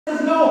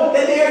know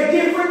that there are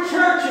different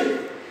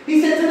churches. He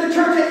said to the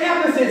church at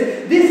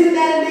Ephesus, this and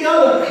that and the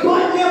other.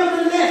 But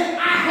nevertheless,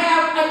 I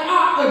have an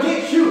ought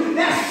against you.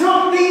 There's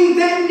some things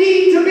that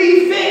need to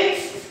be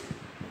fixed.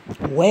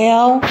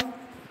 Well,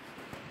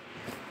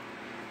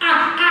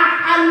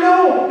 I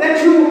know that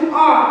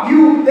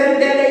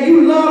that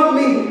you love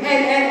me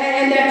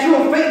and that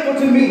you're faithful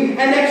to me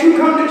and that you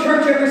come to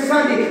church every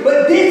Sunday.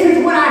 But this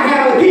is what I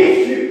have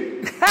against you.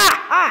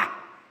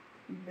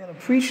 You better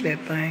preach that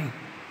thing.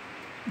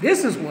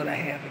 This is what I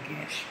have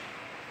against you.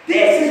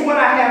 This is what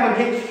I have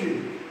against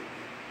you.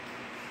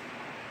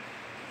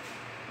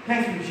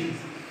 Thank you,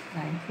 Jesus.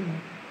 Thank you.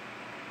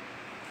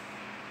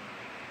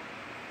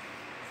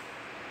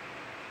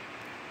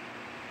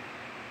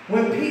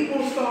 When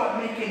people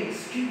start making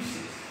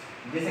excuses,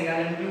 this ain't got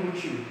nothing to do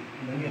with you.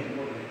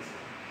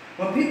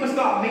 When people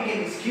start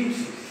making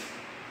excuses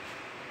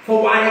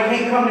for why they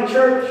can't come to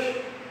church,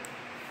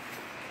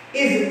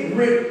 is an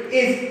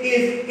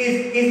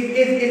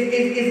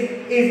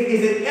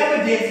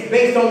evidence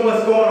based on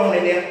what's going on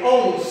in their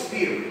own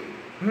spirit.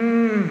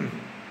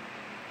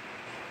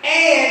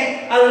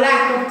 And a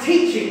lack of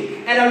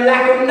teaching and a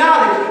lack of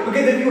knowledge.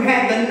 Because if you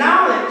had the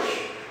knowledge,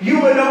 you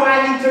would know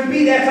I need to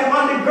be there to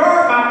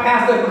undergird my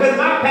pastor, because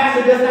my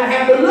pastor does not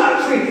have the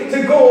luxury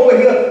to go over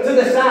here to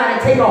the side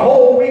and take a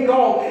whole week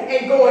off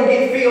and go and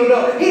get filled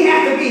up. He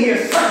has to be here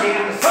Sunday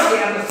after Sunday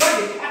after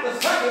Sunday after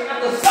Sunday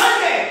after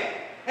Sunday.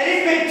 And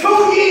it's been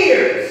 2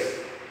 years.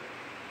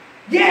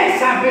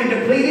 Yes, I've been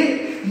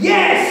depleted.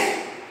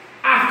 Yes,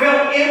 I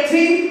felt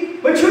empty.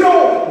 But you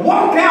don't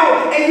walk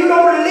out and you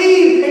don't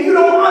leave and you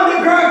don't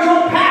undergird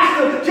your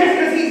pastor just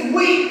because he's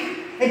weak.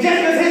 And just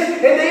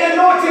because the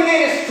anointing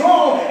ain't as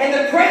strong and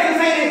the presence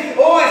ain't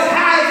as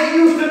high as it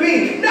used to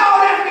be. No,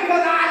 that's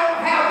because I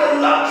don't have the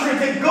luxury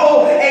to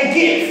go and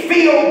get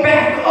filled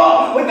back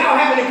up without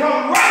having to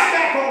come right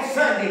back on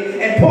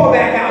Sunday and pour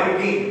back out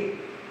again.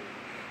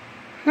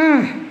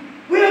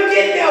 We'll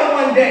get there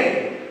one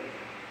day.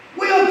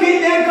 We'll get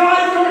there.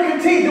 God is going to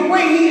continue. The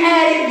way he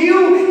added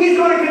you, he's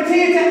going to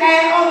continue to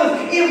add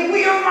others. If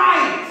we're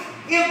right.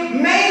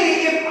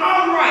 If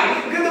I'm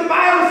right. Because the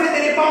Bible says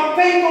that if I'm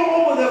faithful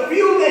over the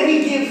few that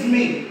he gives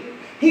me,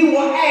 he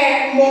will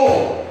add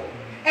more.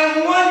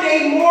 And one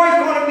day more is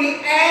going to be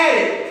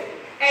added.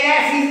 And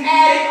as he's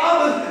added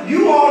others,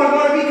 you all are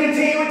going to be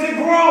continuing to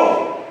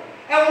grow.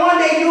 And one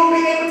day you'll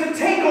be able to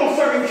take on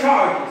certain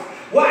charges.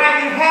 Well, I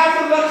can have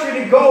the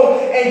luxury to go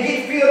and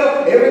get filled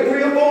up every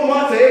 3 or 4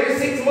 months or every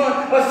 6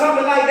 months or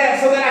something like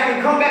that, so that I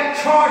can come back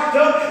charged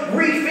up,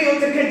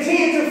 refilled, to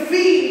continue to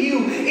feed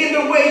you in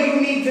the way you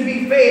need to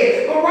be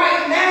fed. But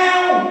right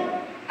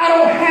now, I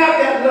don't have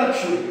that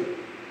luxury.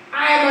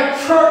 I am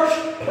a church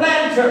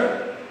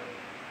planter.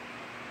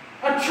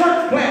 A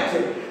church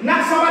planter.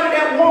 Not somebody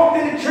that walked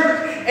in the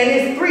church and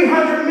there's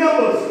 300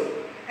 members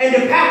and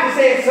the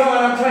pastor said, son,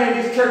 I'm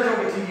turning this church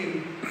over to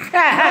you.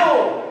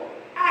 No.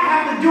 I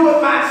have to do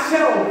it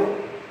myself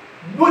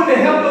with the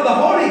help of the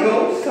Holy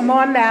Ghost. Come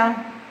on now.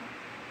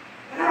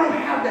 And I don't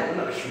have that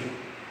luxury.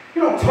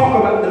 You don't talk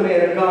about the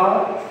man of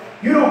God.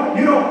 You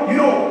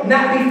don't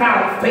not be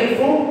found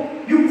faithful.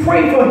 You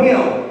pray for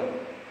him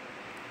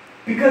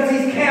because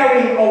he's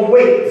carrying a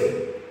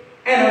weight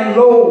and a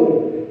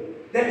load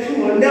that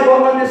you will never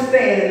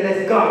understand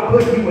unless God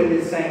put you in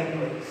the same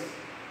place.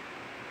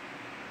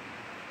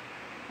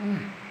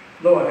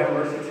 Lord, have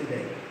mercy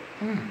today.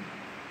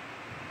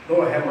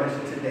 Lord, have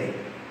mercy today.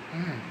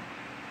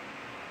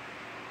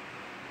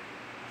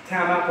 It's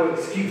time out for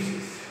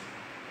excuses.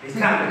 It's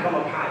time to come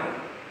up higher.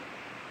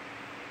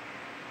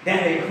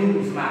 That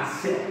includes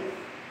myself.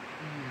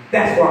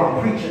 That's why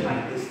I'm preaching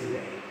like this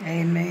today.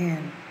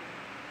 Amen.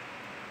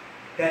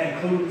 That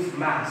includes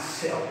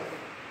myself.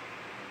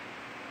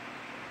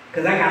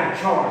 Because I got a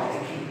charge to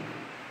keep.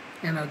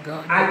 And a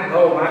God.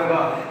 Oh my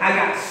God. I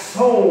got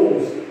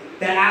souls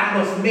that I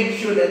must make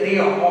sure that they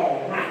are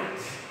all right.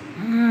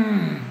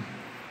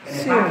 And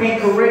if I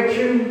can't correct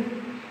you,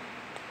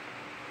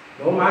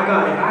 oh my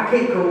God, if I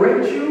can't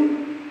correct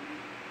you,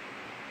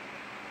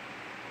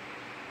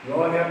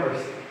 Lord have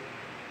mercy.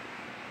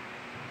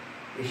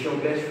 It's your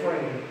best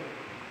friend.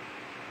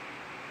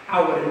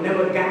 I would have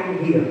never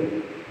gotten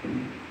here.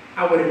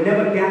 I would have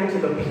never gotten to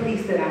the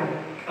place that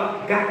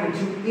I've gotten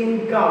to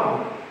in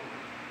God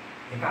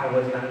if I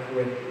was not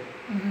corrected.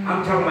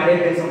 I'm talking about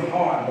there's been some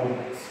hard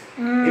moments.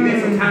 There been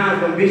some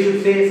times when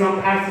Bishop said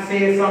something, Pastor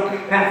said something,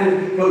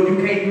 Pastor told you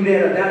can't do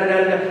that, or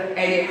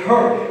and it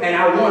hurt. And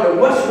I wonder,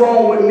 what's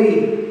wrong with me?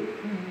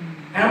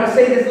 And I'm going to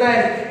say this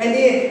last, and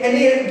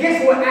then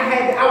guess what?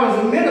 I was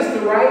a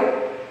minister,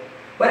 right?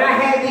 But I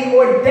had the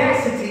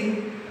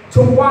audacity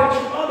to watch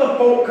other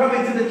folk come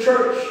into the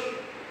church.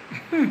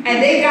 And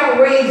they got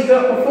raised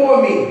up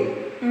before me.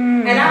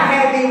 And I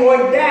had the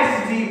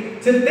audacity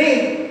to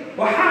think,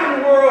 well, how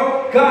in the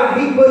world, God,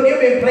 he put them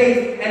in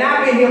place, and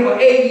I've been here for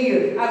 8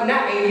 years. I'm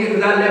not 8 years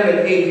because I left in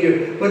 8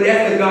 years, but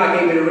that's because God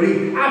gave me the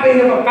release. I've been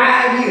here for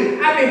 5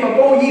 years. I've been for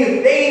 4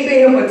 years. They ain't been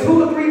here for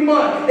 2 or 3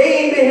 months. They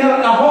ain't been here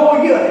a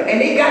whole year,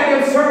 and they got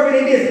them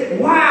serving in this.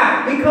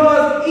 Why?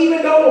 Because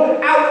even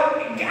though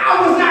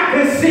I was not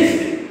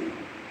consistent,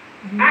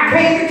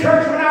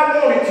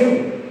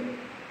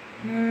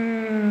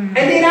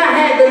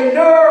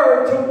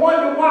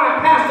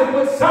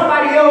 put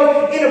somebody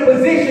else in a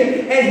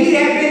position and he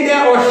had been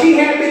there or she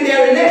had been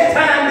there less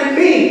time than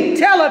me.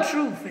 Tell the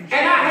truth. And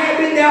I had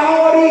been there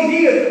all these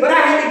years, but I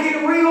had to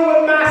get real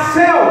with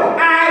myself.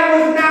 I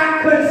was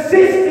not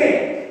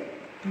consistent.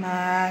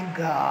 My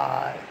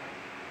God.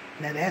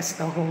 Now that's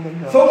the Holy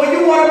Ghost. So when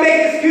you want to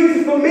make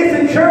excuses for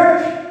missing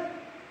church,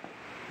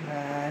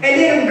 and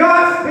then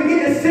God begin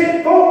to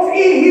send folks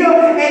in here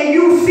and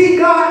you see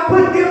God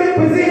put them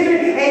in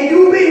position and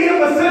you've been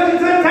here for such and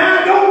such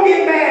time, don't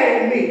get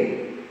mad at me.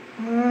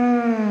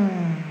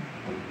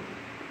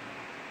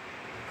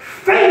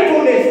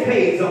 Faithfulness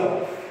pays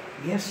off.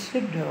 Yes,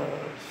 it does.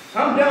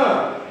 I'm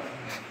done.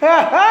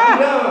 I'm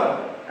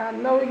done. I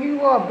know you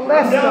are.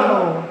 Bless the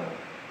Lord.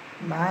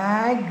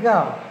 My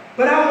God.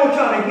 But I want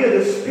y'all to hear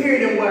the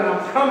spirit in what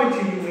I'm coming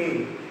to you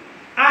in.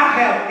 I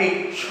have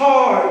a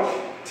charge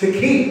to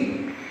keep.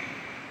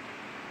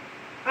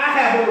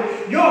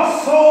 Your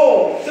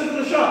soul,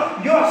 Sister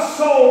LaShawn, your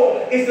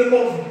soul is the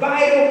most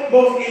vital,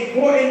 most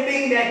important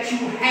thing that you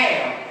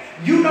have.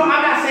 You know,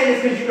 I'm not saying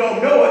this because you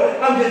don't know it.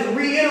 I'm just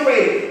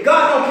reiterating.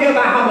 God don't care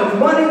about how much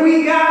money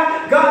we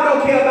got. God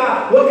don't care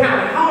about what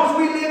kind of house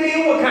we live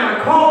in, what kind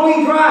of car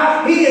we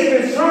drive. He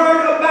is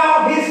concerned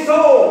about his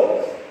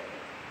soul.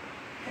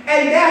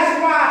 And that's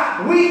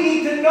why we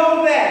need to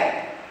know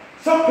that.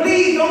 So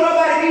please don't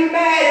nobody be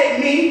mad at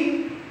me.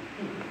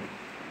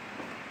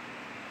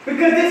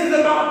 Because this is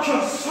about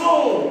your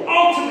soul,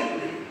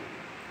 ultimately.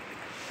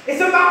 It's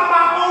about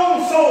my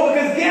own soul.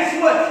 Because guess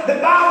what?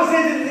 The Bible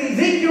says in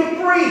Ezekiel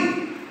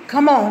 3.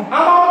 Come on.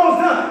 I'm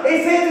almost done.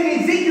 It says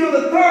in Ezekiel,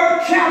 the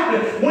 3rd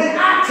chapter, when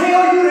I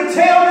tell you to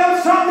tell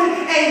them something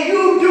and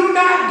you do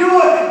not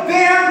do it,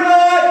 their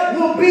blood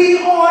will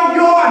be on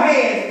your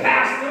hands,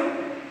 Pastor.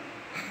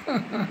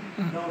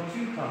 Don't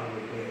you come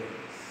with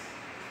this.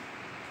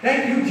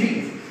 Thank you,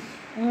 Jesus.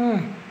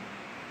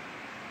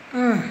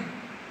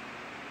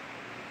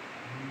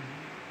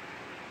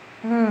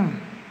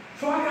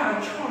 So I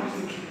got a charge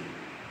to keep.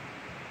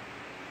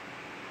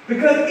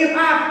 Because if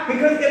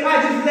I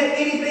just let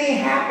anything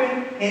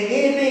happen and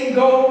anything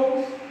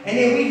goes, and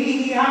then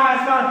we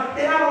highs fine,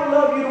 then I don't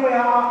love you the way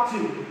I ought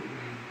to.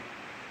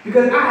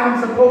 Because I am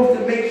supposed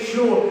to make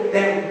sure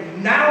that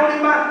not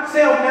only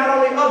myself, not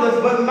only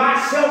others, but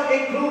myself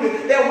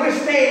included, that we're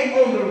staying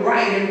on the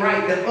right and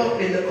right, the up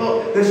and the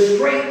up, the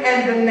straight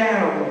and the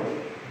narrow.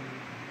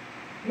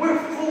 We're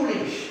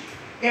foolish.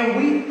 And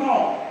we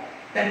thought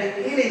that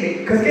the enemy,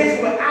 because guess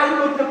what?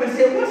 I looked up and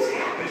said, what's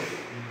happened?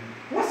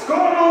 What's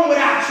going on with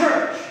our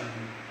church?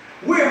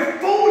 We're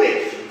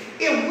foolish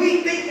if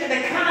we think that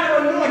the kind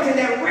of anointing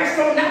that rests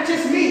on not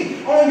just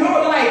me, on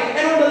your life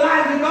and on the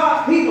lives of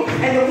God's people,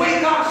 and the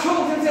way God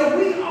shows himself,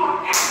 we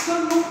are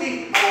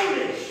absolutely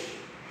foolish.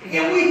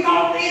 And we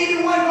thought the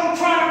enemy wasn't going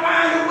to try to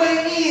find a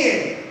way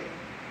in.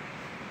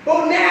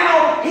 But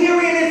now,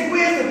 herein his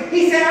wisdom,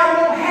 he said, I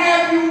won't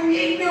have you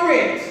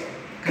ignorant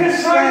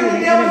concerning the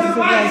devil's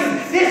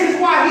devices. This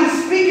is why he's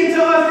speaking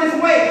to us this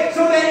way,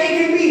 so that it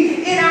can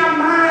be in our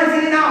minds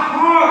and in our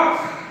hearts,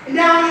 and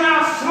down in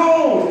our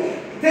souls,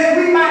 that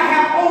we might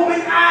have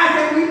open eyes,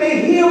 that we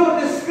may hear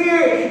what the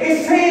Spirit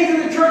is saying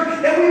to the church,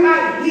 that we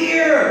might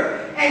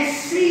hear and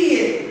see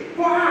it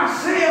for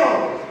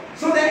ourselves,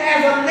 so that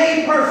as a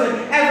lay person,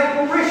 as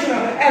a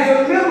parishioner, as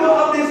a member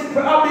of this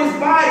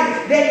body,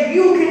 that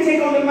you can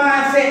take on the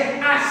mindset,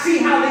 I see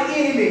how the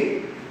enemy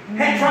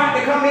had tried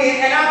to come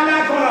in, and I'm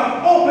not going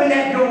to open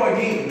that door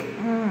again.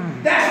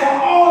 That's for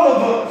all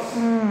of us.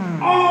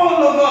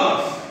 All of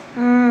us.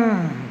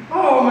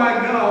 Oh my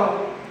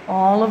God.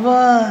 All of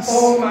us.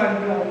 Oh my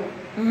God.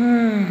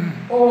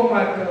 Oh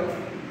my God.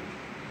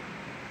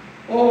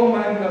 Oh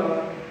my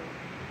God.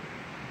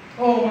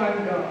 Oh my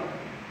God.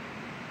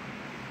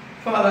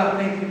 Father, I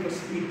thank you for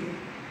speaking.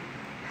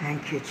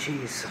 Thank you,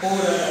 Jesus.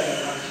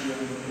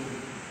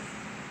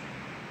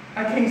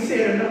 I can't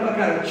say it enough. I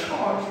got a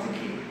charge to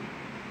keep.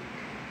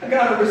 I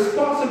got a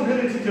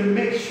responsibility to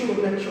make sure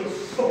that your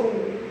soul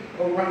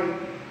are right,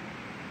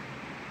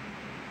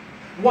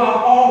 while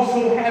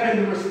also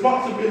having the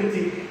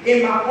responsibility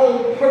in my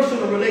own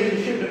personal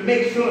relationship to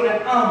make sure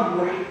that I'm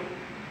right.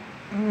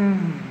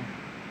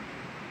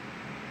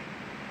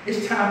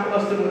 It's time for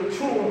us to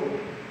mature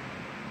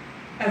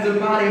as a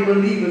body of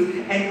believers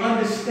and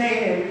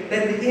understand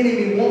that the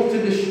enemy wants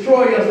to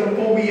destroy us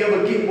before we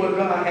ever get where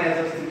God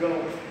has us to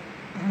go.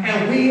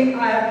 And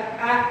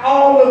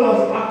all of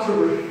us ought to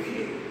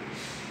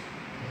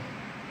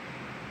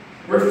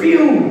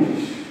refuse.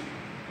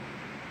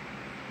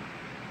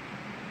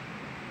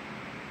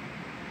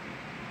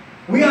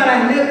 We ought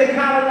to live the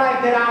kind of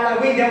life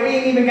that we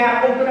ain't even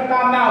got to open up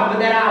our mouth, but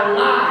that our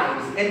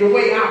lives and the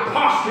way our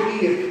posture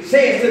is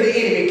says to the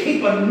enemy,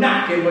 keep a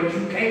knocking, but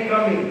you can't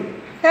come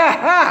in.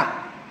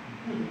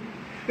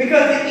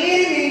 Because the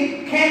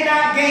enemy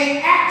cannot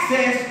gain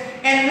access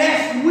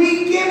unless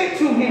we give it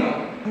to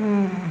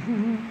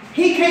him.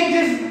 He can't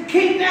just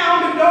kick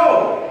down the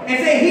door and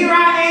say, here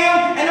I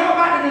am, and I'm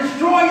about to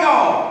destroy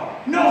y'all.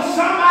 No,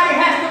 somebody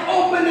has to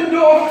open the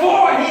door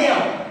for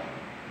him.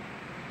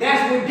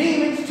 That's with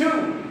demons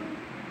too.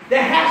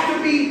 There has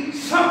to be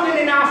something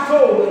in our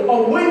soul,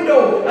 a window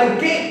a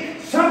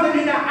gate,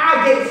 something in our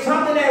eye gate,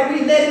 something that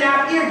we let in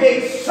our ear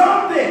gate,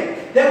 something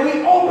that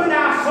we open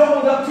our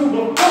souls up to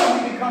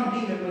before we become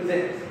demon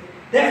possessed.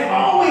 There's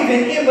always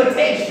an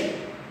invitation.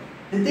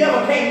 The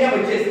devil can't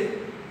never just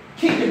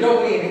kick the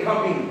door in and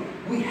come in.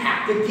 We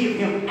have to give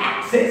him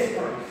access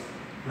first.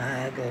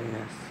 My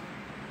goodness.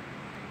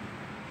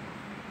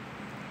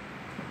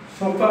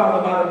 So,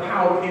 Father, by the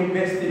power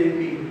invested in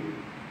me,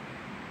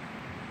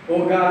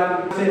 oh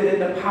God, said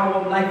that the power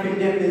of life and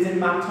death is in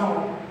my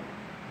tongue.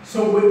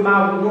 So with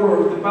my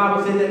words, the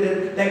Bible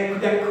said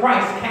that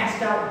Christ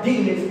cast out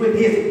demons with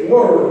his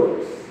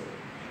words.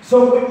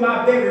 So with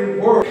my very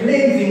word,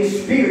 cleansing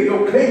spirit,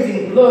 your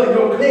cleansing blood,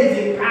 your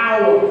cleansing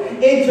power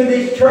into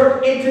this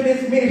church, into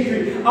this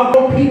ministry, of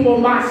the people,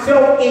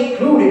 myself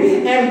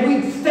included, and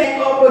we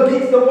stand up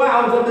against the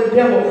wiles of the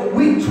devil.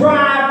 We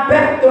drive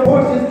back the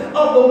horses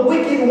of the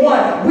wicked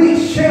one. We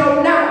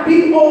shall not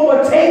be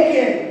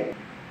overtaken.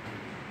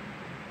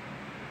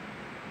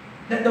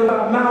 Let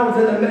our mouths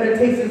and the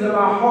meditations of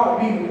our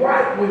heart be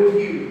right with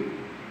you,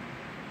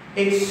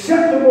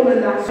 acceptable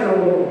in thy sight,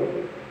 O Lord.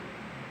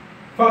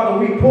 Father,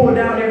 we pull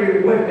down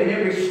every weapon,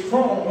 every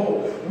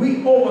stronghold.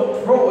 We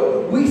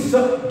overthrow it. We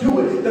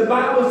subdue it. The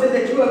Bible said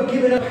that you have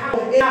given us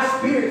power in our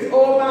spirits.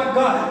 Oh my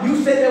God.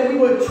 You said that we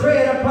would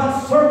tread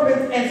upon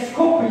serpents and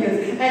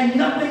scorpions, and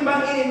nothing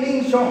by any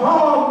means shall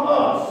harm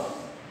us.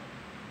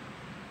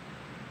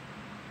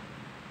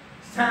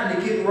 It's time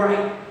to get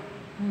right.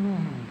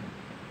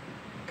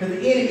 Because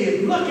the enemy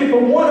is looking for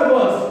one of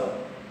us,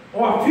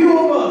 or a few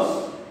of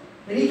us,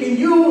 that he can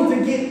use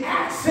to get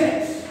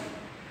access.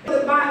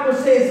 The Bible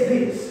says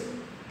this.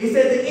 It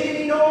says the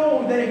enemy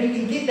knows that if he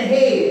can get the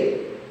head,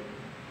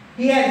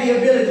 he has the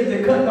ability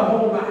to cut the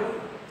whole body.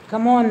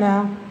 Come on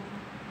now.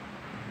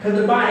 Because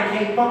the body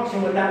can't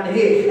function without the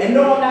head. And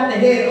no, I'm not the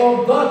head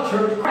of the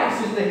church.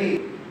 Christ is the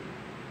head.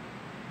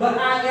 But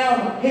I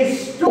am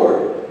his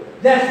steward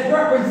that's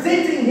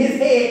representing his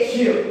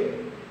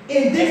headship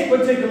in this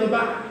particular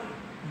body.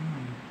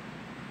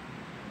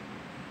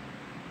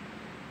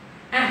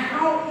 And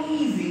how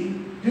easy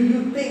do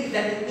you think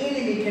that the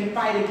enemy can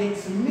fight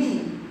against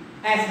me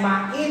as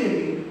my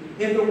enemy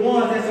if the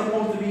ones that's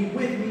supposed to be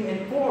with me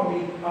and for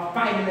me are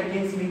fighting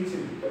against me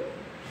too?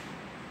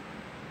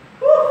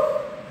 Woo!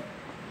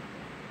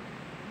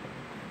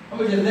 I'm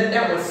going to just let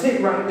that one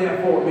sit right there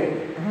for a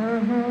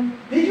minute.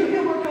 Did you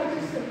hear what I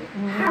just said?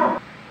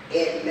 How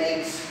it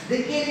makes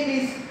the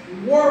enemy's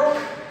work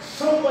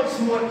so much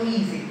more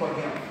easy for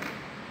him.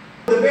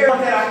 The very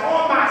ones that are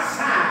on my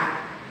side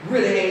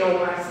really ain't on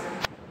my side.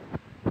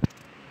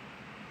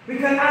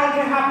 Because I don't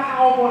care how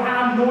powerful,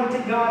 how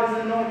anointed God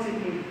has anointed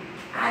me.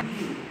 I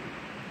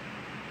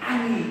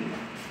need.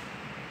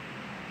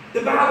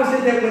 The Bible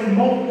says that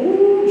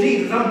when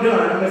Jesus, I'm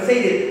done. I'm going to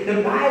say this.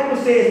 The Bible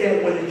says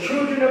that when the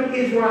children of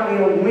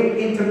Israel went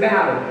into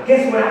battle,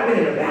 guess what? I've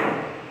been in a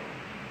battle.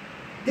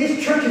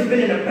 This church has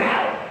been in a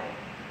battle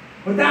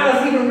without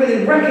us even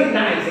really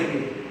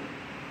recognizing it.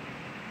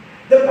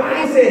 The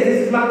Bible says,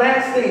 this is my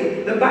last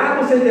thing. The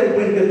Bible says that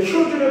when the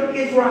children of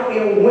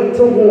Israel went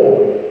to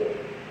war,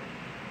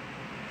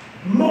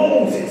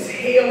 Moses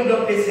held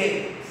up his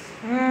hands.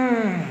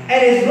 And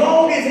as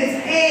long as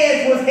his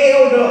hands was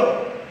held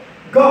up,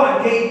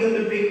 God gave them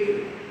the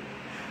victory.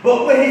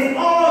 But when his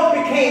arms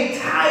became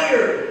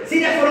tired,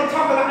 see, that's what I'm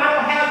talking about. I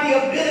don't have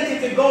the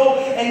ability to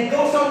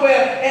go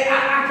somewhere, and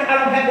I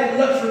don't have that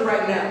luxury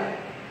right now.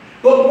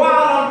 But while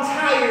I'm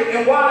tired,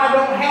 and while I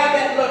don't have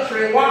that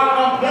luxury, and while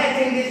I'm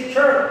planting this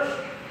church,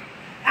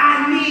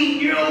 I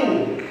need you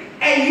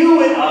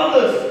and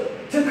others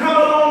to come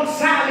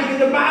alongside me.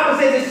 Because the Bible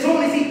says as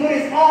soon as he put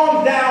his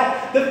arms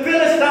down, the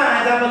Philistines,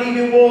 I believe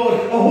it was,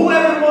 or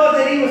whoever it was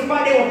that they were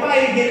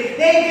fighting against,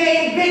 they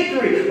gained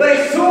victory. But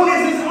as soon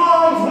as his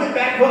arms went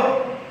back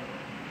up,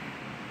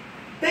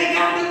 they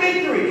got the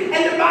victory.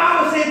 And the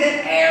Bible says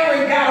that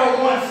Aaron got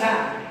on one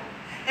side,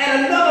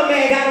 and another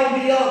man got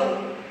on the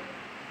other.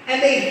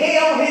 And they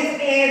held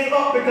his hands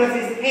up because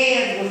his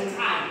hands was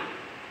tired.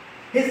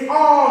 His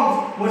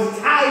arms was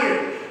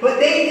tired. But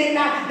they did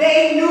not.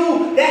 They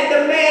knew that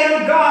the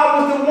man of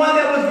God was the one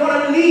that was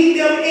going to lead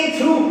them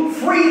into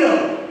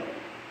freedom.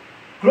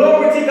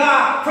 Glory to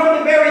God. From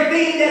the very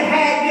thing that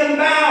had them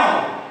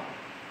bound.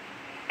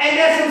 And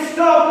there's some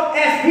stuff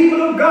as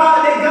people of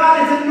God that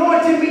God has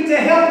anointed me to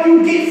help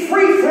you get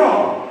free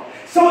from.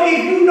 So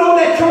if you know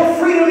that your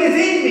freedom is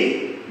in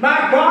me,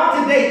 my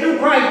God, today through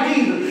Christ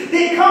Jesus,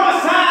 then come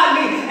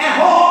aside me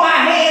and hold my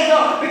hands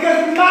up,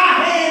 because my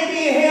hand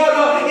being held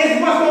up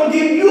is what's going to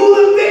give you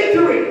the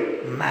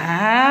victory.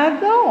 My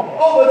God.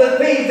 Over the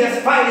things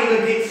that's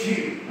fighting against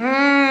you.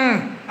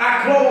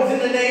 I close in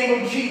the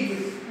name of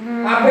Jesus.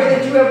 I pray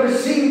that you have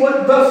received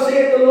what thus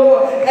saith the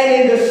Lord,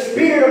 and in the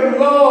spirit of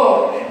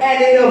love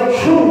and in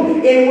of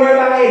truth, in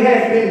whereby it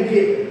has been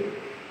given.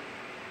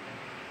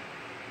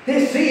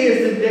 This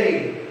is the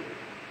day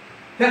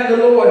that the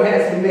Lord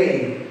has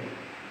made,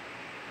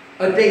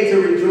 a day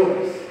to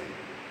rejoice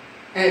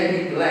and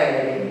be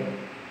glad in it.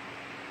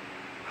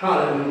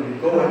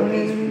 Hallelujah. Go in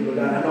peace, people.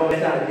 I know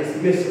it's not a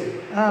dismissal.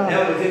 But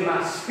that was in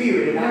my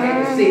spirit, and I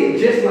had to say it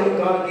just like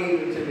God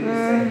gave it to me to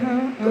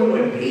say. Go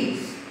in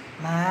peace.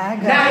 My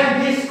God.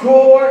 Not in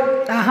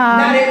discord.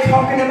 Not in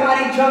talking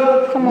about each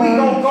other. We're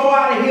going to go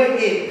out of here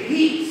in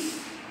peace.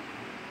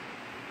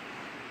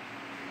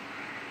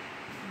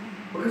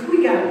 Because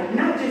we got,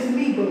 not just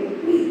me,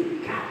 but we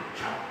got a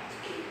charge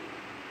to keep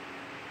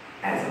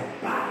as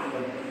a body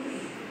of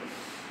believers.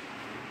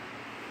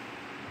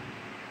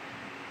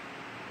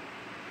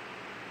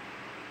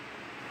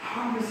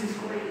 Harvest is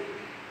great,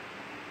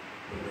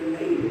 but the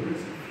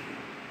laborers are few.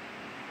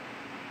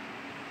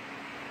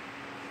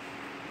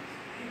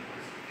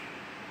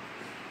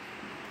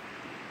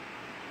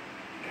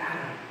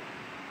 Gotta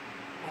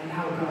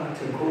allow God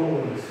to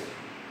grow us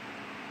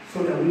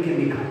so that we can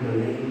become the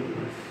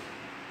laborers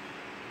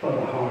for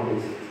the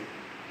harvest.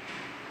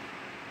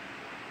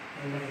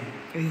 Amen.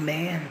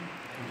 Amen.